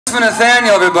For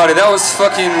Nathaniel, everybody, that was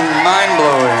fucking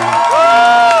mind-blowing.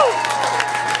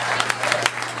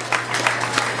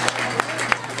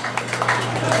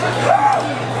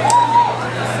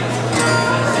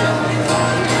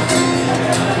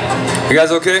 You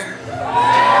guys okay?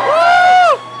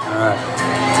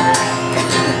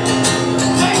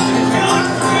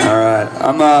 Alright,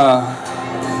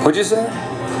 what'd you say?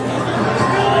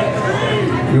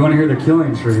 You want to hear the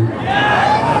Killing Tree?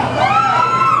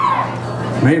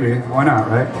 Maybe, why not,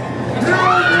 right?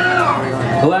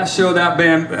 The last show that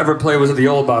band ever played was at the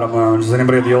Old Bottom Lounge. Is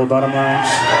anybody at the Old Bottom Lounge?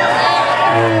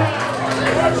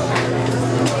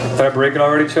 Did I break it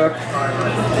already, Chuck?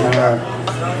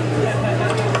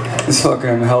 These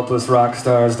fucking helpless rock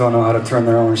stars don't know how to turn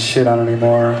their own shit on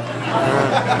anymore.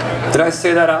 Did I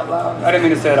say that out loud? I didn't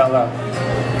mean to say it out loud.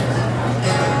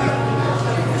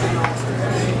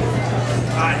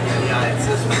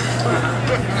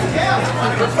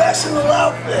 Professional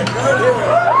outfit.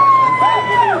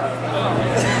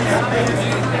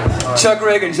 Chuck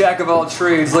Reagan, jack of all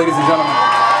trades, ladies and gentlemen.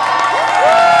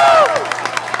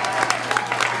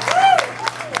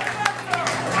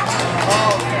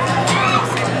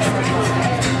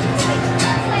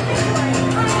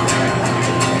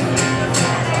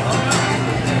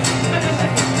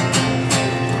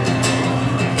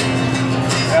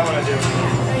 That's what I do.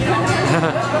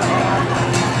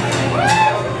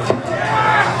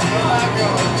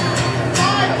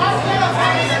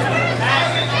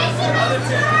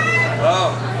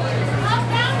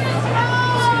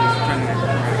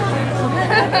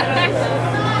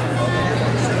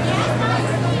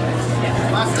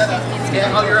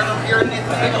 Yeah, oh, you're in the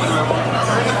big one.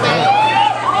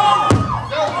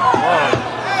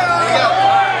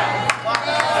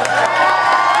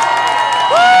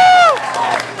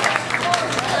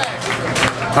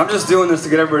 I'm just doing this to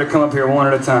get everybody to come up here one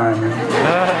at a time.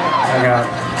 Hang out.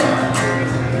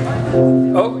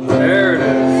 Oh, there it is.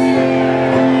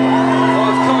 Oh,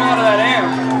 it's coming out of that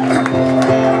amp.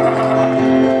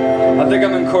 I think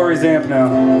I'm in Corey's amp now.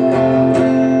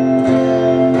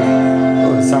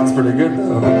 Oh, it sounds pretty good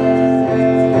though.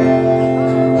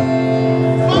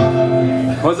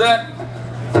 What's that?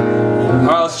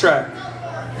 Alright, let's try it.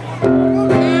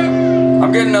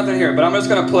 I'm getting nothing here, but I'm just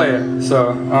gonna play it. So,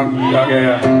 okay,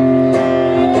 yeah.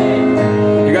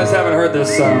 You guys haven't heard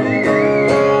this song.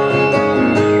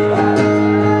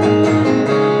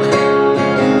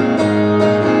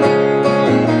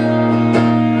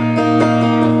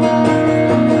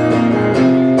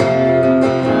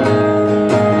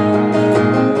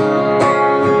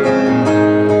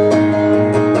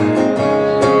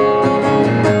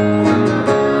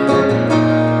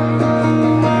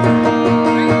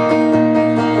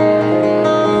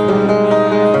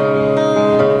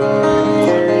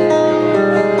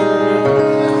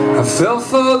 Fell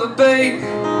for the bait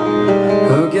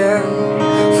again,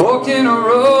 fork in a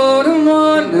road and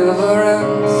one never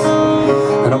ends.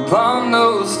 And upon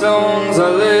those stones I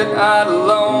lit out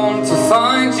alone to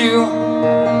find you.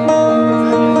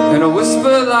 And a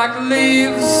whisper like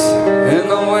leaves in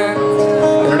the wind,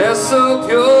 and an air so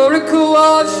pure it could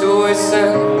wash away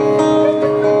sin.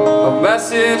 A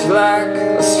message like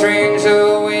a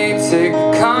stranger we take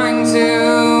kind to,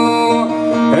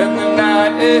 and the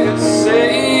night it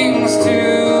sings to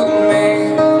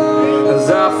me as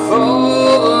I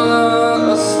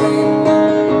fall asleep.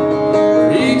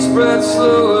 Each breath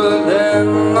slower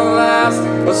than the last,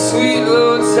 a sweet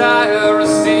low tire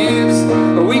recedes.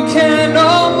 We can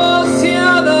almost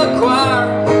hear the choir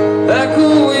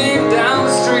echoing down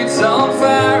the streets on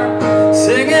fire,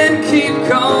 singing keep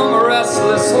calm, a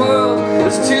restless world,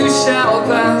 this too shall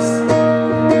pass.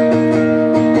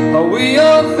 Are we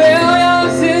all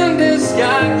failures in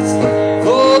disguise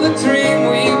for the dream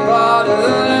we bought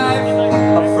alive?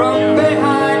 From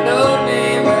behind no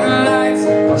naming lights,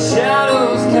 our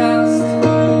shadows cast,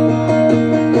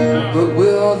 but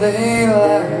will they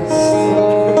last?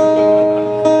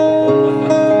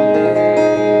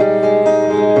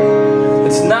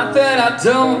 It's not that I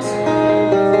don't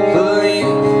believe,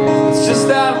 it's just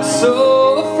that I'm so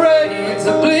afraid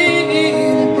to bleed.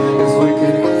 If we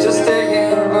could just stay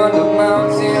here under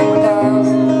mountain paths,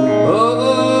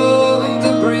 oh,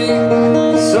 to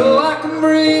breathe, so I can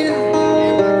breathe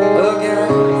again,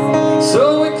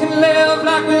 so we can live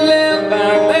like we lived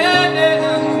back then,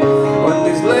 when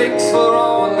these lakes were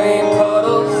only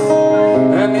puddles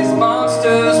and these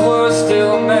monsters were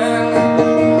still men.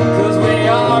 'Cause we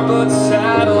are but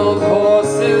saddled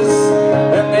horses,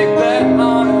 and they bet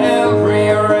on every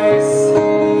race.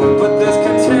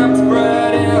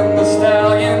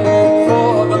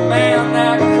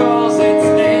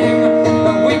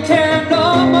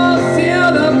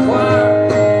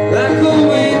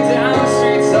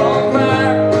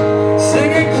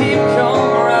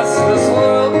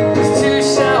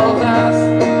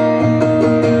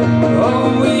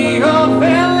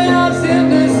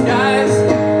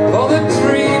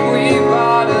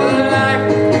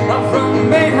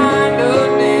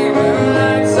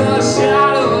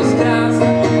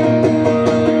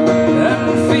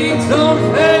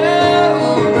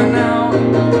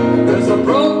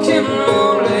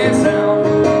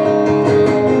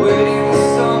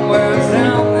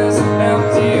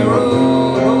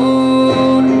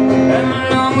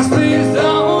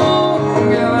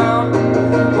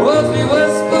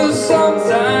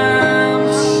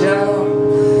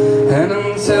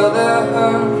 until they're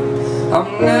hurt.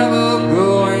 I'm never good.